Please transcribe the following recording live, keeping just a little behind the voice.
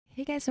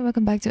Hey guys, and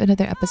welcome back to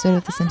another episode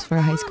of The Sims for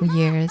High School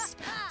Years.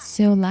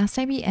 So last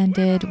time we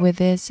ended with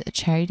this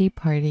charity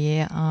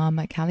party.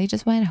 Callie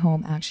just went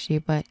home actually,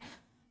 but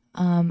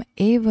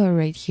Ava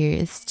right here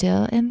is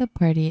still in the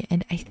party,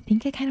 and I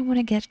think I kind of want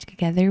to get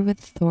together with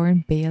Thor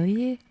and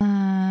Bailey.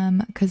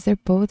 Because they're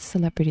both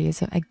celebrities,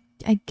 so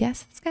I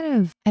guess it's kind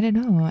of, I don't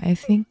know. I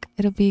think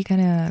it'll be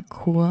kind of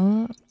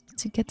cool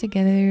to get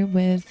together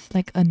with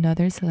like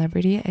another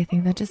celebrity. I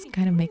think that just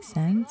kind of makes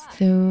sense.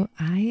 So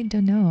I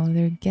don't know.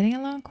 They're getting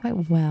along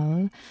quite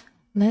well.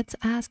 Let's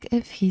ask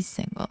if he's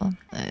single.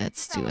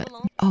 Let's do it.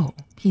 Oh,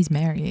 he's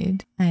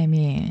married. I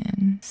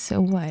mean,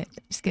 so what?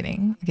 Just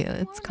kidding. Okay,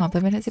 let's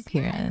compliment his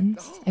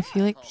appearance. I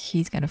feel like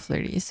he's kind of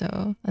flirty,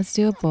 so let's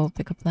do a bold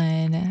pickup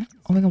line.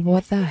 Oh my god,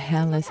 what the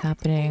hell is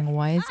happening?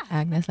 Why is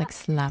Agnes like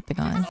slapping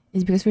us?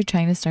 Is it because we're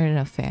trying to start an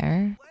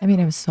affair? I mean,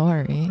 I'm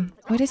sorry.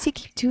 Why does he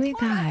keep doing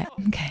that?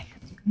 Okay,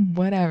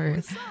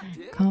 whatever.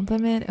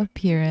 Compliment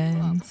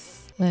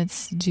appearance.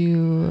 Let's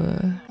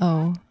do...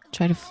 Oh.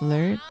 Try to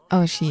flirt?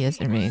 Oh, she is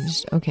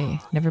enraged. Okay,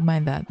 never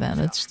mind that then.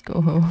 Let's just go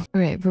home.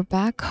 Alright, we're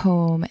back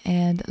home,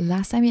 and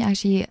last time we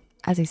actually,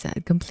 as I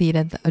said,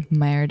 completed the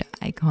admired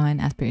icon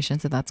aspiration,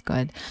 so that's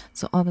good.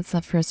 So all that's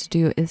left for us to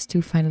do is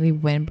to finally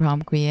win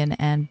prom queen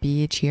and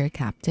be cheer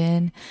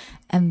captain,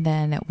 and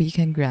then we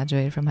can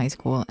graduate from high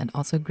school and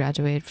also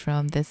graduate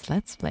from this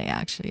let's play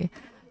actually.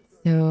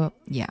 So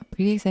yeah,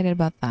 pretty excited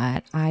about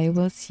that. I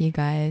will see you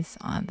guys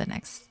on the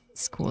next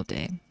school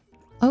day.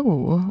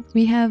 Oh,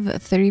 we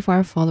have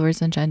 34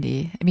 followers on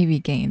Jendi. I mean, we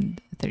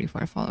gained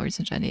 34 followers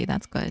on Jendi.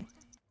 That's good.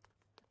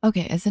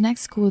 Okay, it's the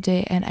next school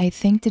day, and I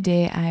think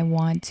today I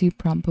want to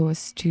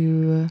propose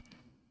to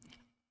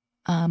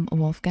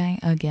Wolfgang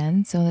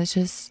again. So let's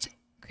just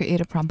create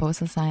a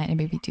proposal sign and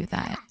maybe do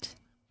that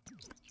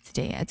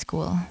today at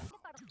school.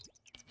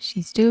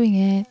 She's doing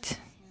it.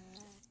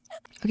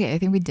 Okay, I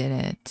think we did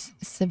it.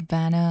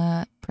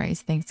 Savannah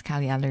Price thinks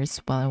Callie Adler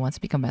is well and wants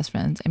to become best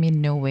friends. I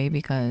mean, no way,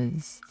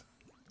 because...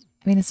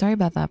 I mean, sorry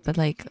about that, but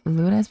like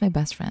Luna is my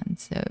best friend,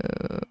 so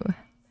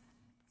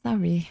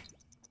sorry.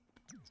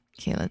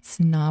 Okay, let's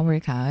not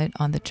work out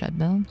on the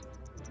treadmill.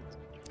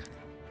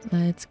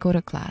 Let's go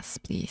to class,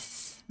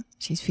 please.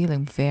 She's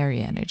feeling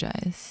very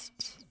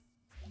energized.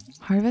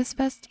 Harvest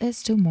Fest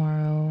is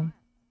tomorrow.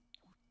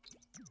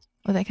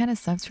 Well, that kind of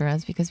sucks for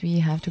us because we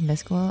have to miss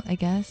school, I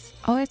guess.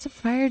 Oh, it's a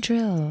fire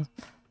drill.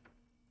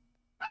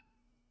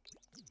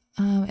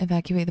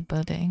 Evacuate the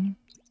building.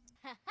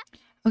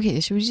 Okay,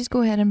 should we just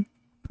go ahead and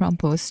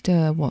propose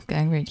to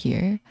Wolfgang right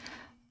here?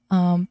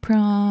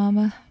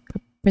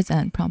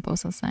 Present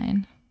proposal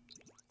sign.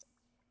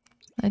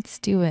 Let's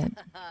do it.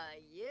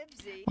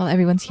 While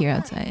everyone's here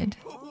outside.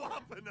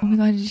 Oh my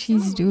god,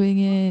 she's doing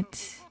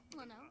it.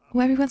 Oh,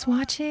 everyone's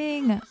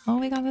watching. Oh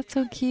my god, that's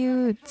so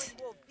cute.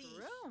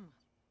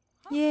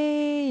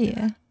 Yay.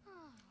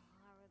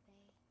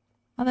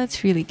 Oh,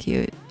 that's really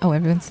cute. Oh,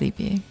 everyone's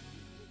sleepy.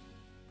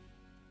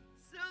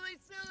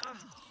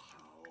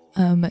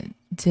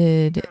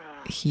 Did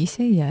he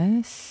say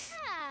yes?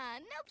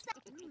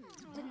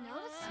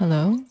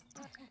 Hello?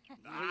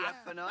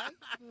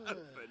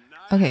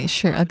 Okay,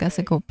 sure. I guess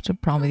I'll go to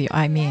prom with you.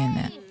 I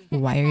mean,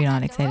 why are you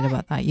not excited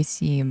about that? You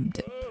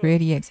seemed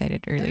pretty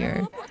excited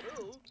earlier.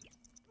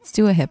 Let's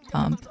do a hip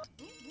bump.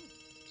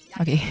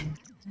 Okay.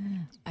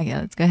 Okay,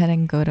 let's go ahead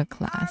and go to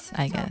class,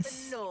 I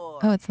guess.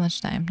 Oh, it's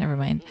lunchtime. Never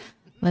mind.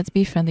 Let's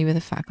be friendly with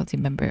a faculty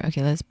member.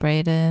 Okay, let's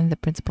brighten the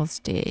principal's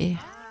day.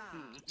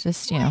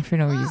 Just, you know, for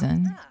no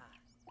reason.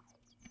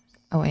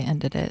 Oh, I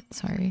ended it.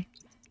 Sorry.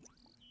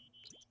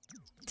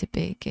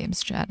 Debate game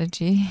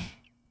strategy.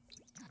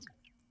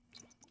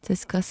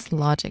 Discuss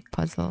logic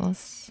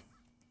puzzles.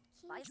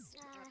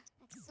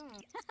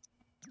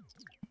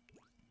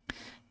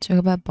 Joke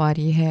about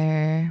body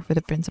hair with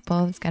the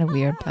principal. It's kind of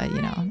weird, but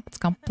you know, let's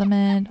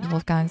compliment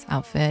Wolfgang's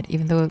outfit.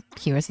 Even though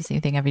he wears the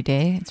same thing every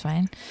day, it's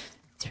fine.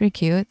 It's pretty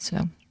cute,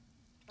 so.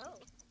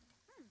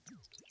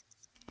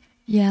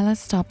 Yeah,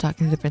 let's stop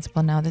talking to the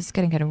principal now. This is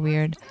getting kind of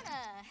weird.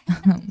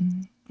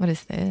 What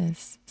is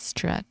this?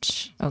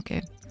 Stretch.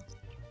 Okay.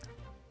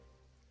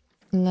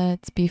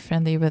 Let's be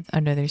friendly with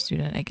another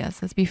student, I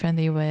guess. Let's be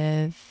friendly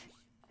with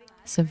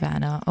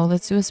Savannah. Oh,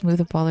 let's do a smooth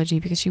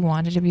apology because she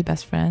wanted to be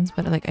best friends,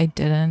 but like I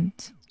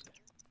didn't.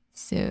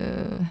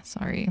 So,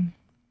 sorry.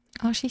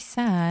 Oh, she's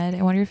sad.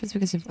 I wonder if it's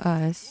because of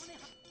us.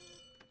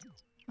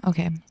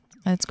 Okay,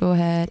 let's go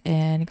ahead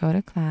and go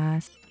to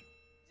class.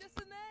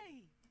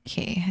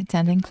 Okay,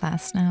 attending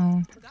class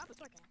now.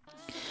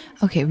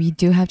 Okay, we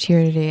do have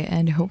cheer today,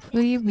 and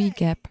hopefully we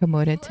get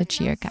promoted to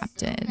cheer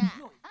captain.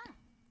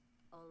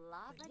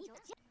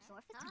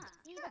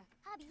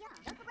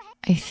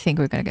 I think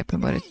we're gonna get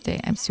promoted today.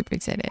 I'm super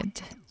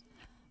excited.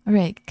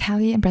 Alright,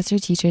 Callie impressed her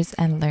teachers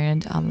and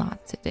learned a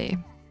lot today.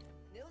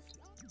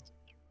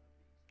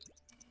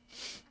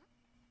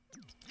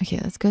 Okay,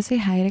 let's go say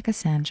hi to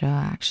Cassandra,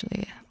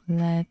 actually.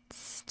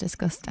 Let's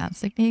discuss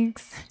dance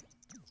techniques.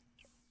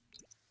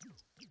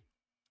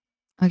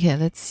 Okay,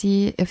 let's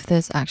see if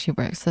this actually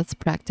works. Let's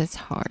practice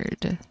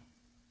hard.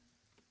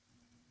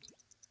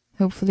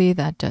 Hopefully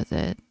that does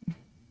it.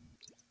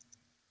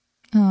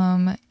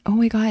 Oh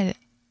my god.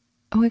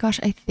 Oh my gosh,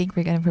 I think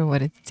we're getting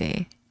promoted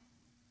today.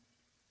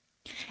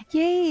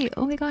 Yay!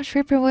 Oh my gosh,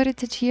 we're promoted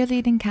to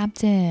cheerleading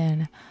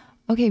captain.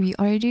 Okay, we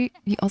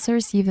also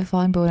received the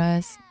following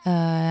bonus,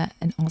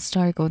 an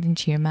all-star golden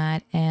cheer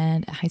mat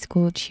and a high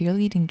school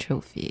cheerleading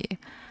trophy.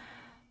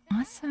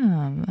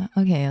 Awesome.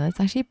 Okay, let's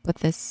actually put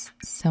this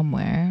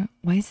somewhere.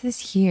 Why is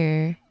this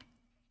here?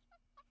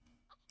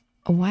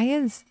 Why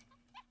is...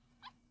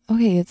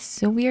 Okay, it's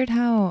so weird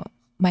how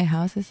my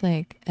house is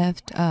like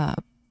effed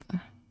up.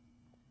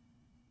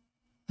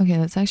 Okay,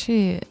 let's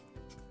actually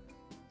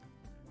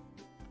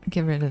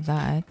get rid of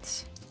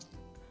that.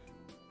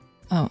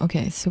 Oh,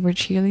 okay, so we're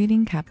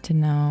cheerleading captain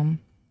now.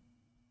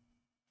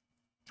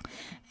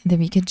 And then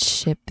we can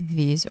ship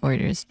these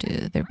orders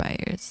to their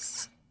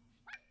buyers.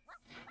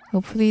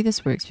 Hopefully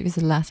this works because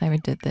the last time I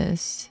did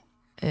this,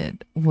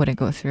 it wouldn't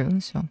go through,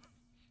 so.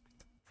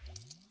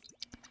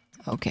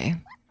 Okay.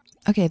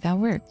 Okay, that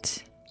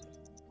worked.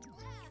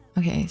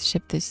 Okay,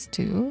 ship this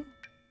too.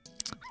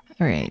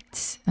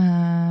 Alright.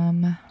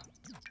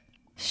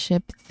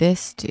 Ship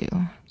this too.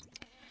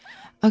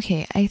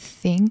 Okay, I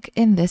think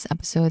in this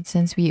episode,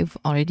 since we've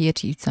already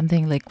achieved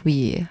something, like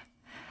we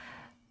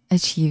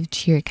achieved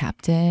cheer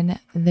captain,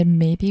 then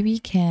maybe we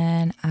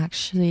can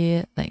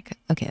actually like,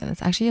 okay,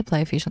 let's actually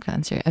apply facial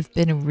cleanser. I've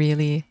been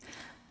really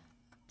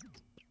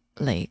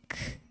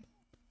like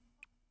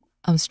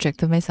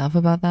strict with myself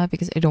about that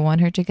because I don't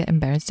want her to get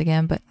embarrassed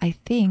again. But I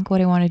think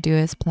what I want to do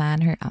is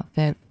plan her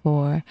outfit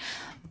for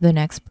the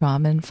next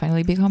prom and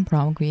finally become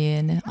prom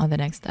queen on the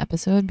next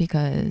episode,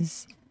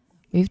 because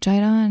we've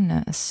tried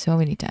on so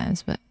many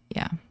times. But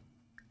yeah,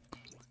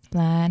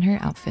 plan her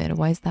outfit.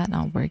 Why is that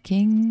not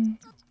working?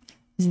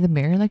 Is the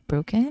mirror like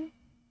broken?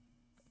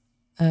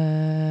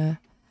 I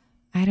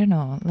don't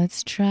know.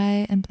 Let's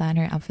try and plan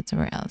her outfit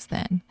somewhere else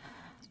then.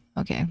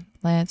 Okay,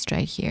 let's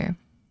try here.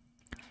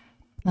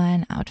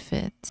 Plan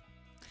outfit.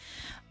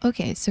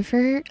 Okay, so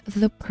for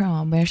the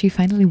prom where she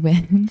finally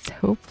wins,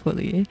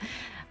 hopefully,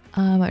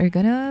 we're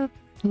gonna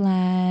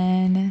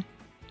plan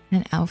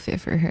an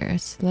outfit for her.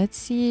 So let's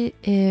see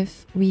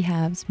if we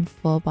have some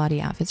full body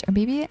outfits, or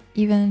maybe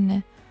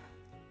even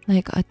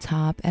like a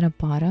top and a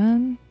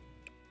bottom.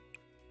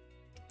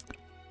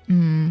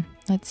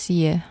 Let's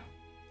see.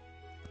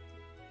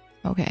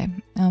 Okay,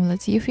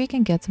 let's see if we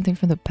can get something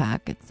from the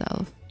pack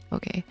itself.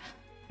 Okay,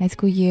 high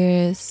school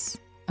years.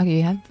 Okay,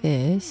 we have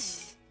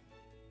this.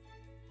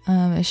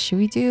 Should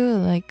we do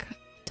like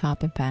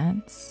top and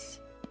pants?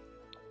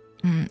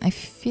 I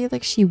feel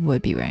like she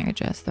would be wearing a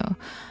dress though.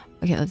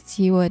 Okay, let's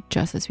see what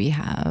dresses we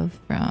have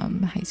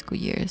from high school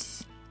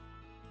years.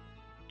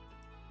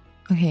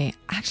 Okay,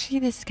 actually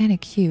this is kind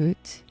of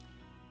cute.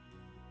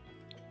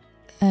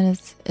 And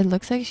it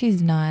looks like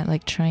she's not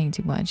like trying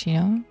too much, you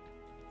know?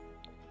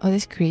 Oh,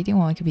 this creating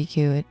one could be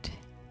cute.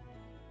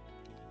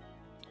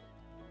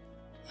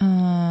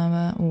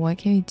 What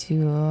can we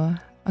do?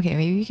 Okay,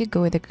 maybe we could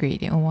go with the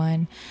creating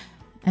one.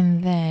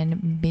 And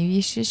then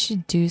maybe she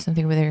should do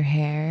something with her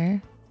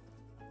hair.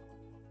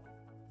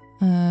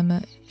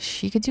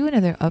 She could do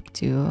another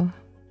updo.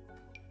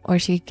 Or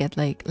she could get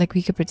like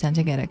we could pretend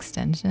to get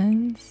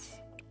extensions.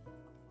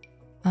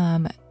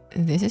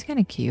 This is kind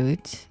of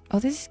cute. Oh,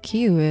 this is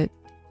cute.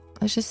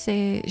 Let's just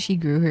say she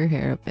grew her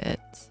hair a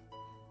bit.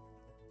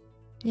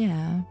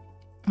 Yeah.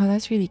 Oh,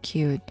 that's really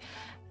cute.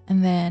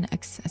 And then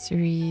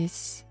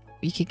accessories.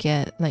 We could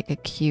get like a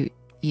cute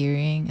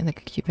earring, like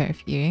a cute pair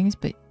of earrings,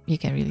 but you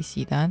can't really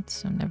see that,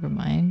 so never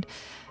mind.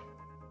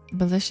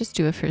 But let's just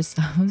do it for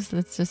ourselves.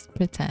 Let's just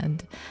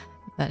pretend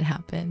that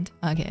happened.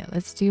 Okay,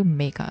 let's do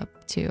makeup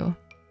too.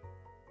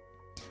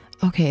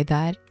 Okay,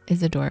 that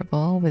is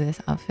adorable with this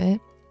outfit.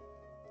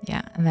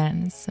 Yeah, and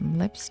then some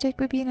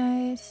lipstick would be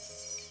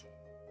nice.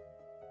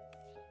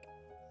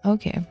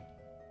 Okay.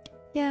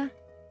 Yeah.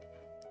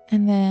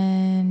 And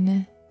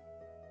then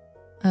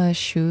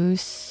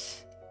shoes.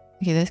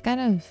 Okay, this kind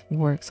of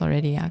works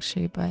already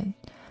actually, but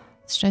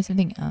let's try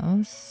something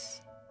else.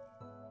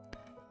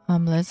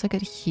 Let's look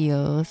at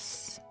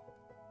heels.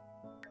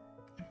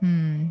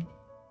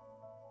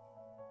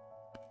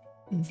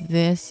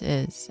 This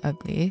is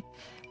ugly.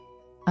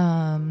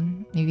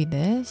 Maybe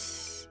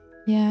this?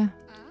 Yeah.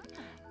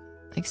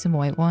 Like some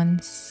white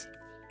ones.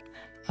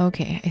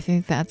 Okay, I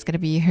think that's gonna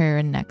be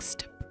her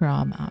next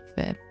prom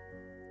outfit.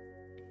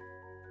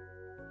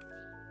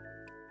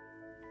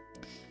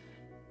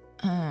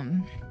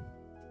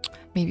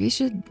 Maybe we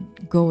should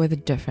go with a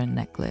different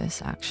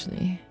necklace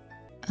actually.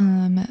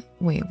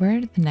 Wait, where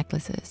are the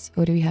necklaces?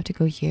 Oh, do we have to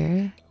go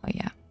here? Oh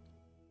yeah.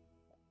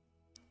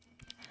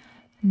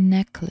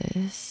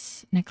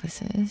 Necklaces,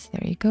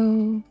 there you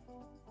go.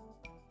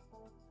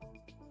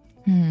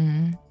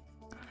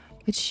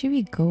 Which should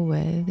we go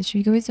with? Should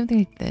we go with something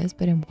like this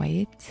but in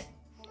white?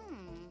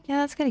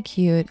 Yeah, that's kind of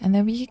cute. And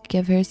then we could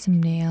give her some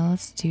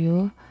nails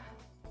too.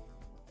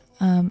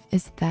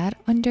 Is that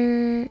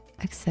under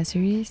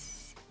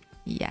accessories?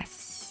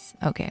 Yes.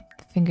 Okay,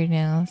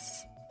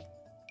 fingernails.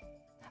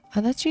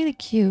 Oh, that's really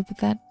cute, but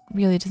that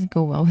really doesn't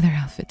go well with her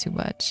outfit too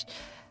much.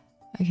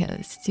 Okay,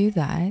 let's do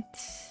that.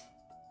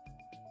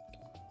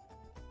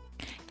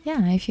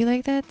 Yeah, I feel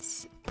like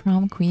that's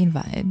prom queen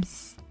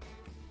vibes.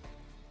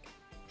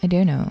 I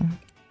don't know.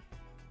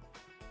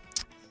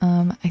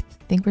 I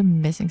think we're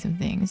missing some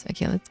things.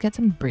 Okay, let's get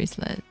some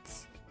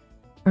bracelets.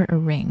 Or a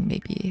ring,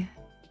 maybe.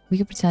 We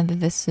could pretend that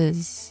this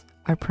is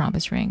our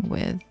promise ring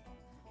with,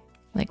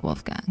 like,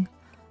 Wolfgang.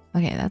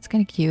 Okay, that's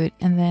kind of cute.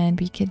 And then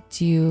we could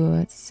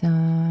do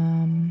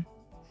some...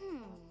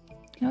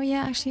 Oh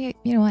yeah, actually,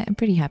 you know what? I'm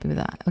pretty happy with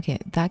that. Okay,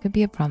 that could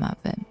be a prom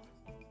outfit.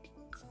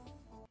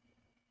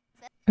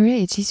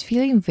 Alright, she's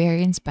feeling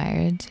very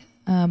inspired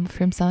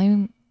from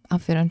selling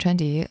outfit on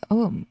Trendy.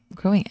 Oh,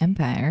 growing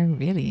empire,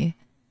 really?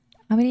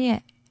 How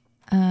many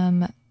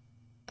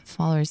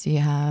followers do you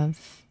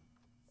have?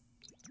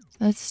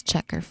 Let's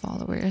check our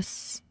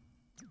followers.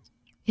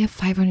 You have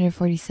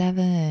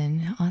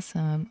 547.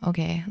 Awesome.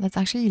 Okay, let's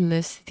actually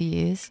list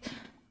these.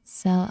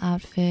 Sell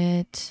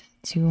outfit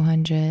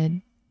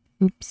 200.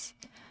 Oops.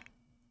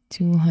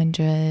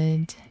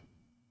 200.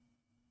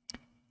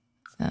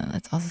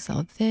 Let's also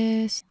sell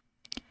this.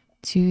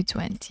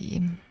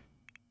 220.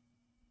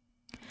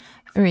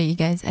 Alright, you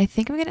guys, I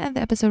think I'm gonna end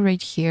the episode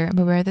right here. I'm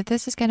aware that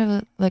this is kind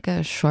of like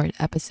a short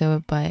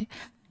episode, but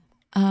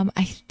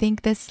I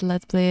think this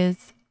Let's Play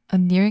is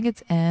nearing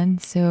its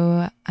end,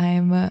 so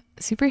I'm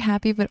super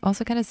happy but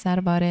also kind of sad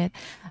about it.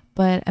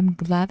 But I'm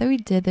glad that we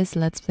did this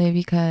Let's Play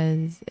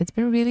because it's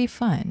been really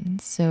fun.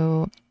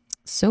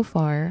 So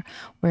far,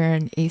 we're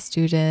an A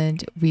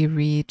student. We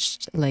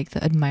reached like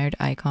the admired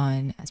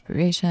icon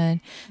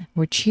aspiration.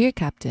 We're cheer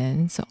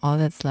captain. So all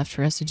that's left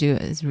for us to do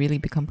is really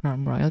become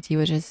prom royalty,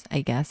 which is, I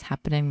guess,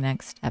 happening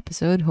next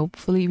episode.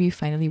 Hopefully, we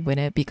finally win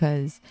it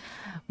because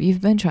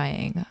we've been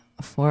trying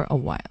for a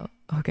while.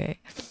 Okay.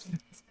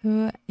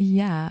 So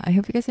yeah, I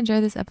hope you guys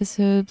enjoyed this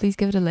episode. Please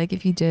give it a like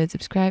if you did,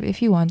 subscribe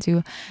if you want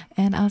to,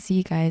 and I'll see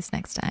you guys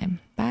next time.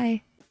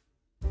 Bye.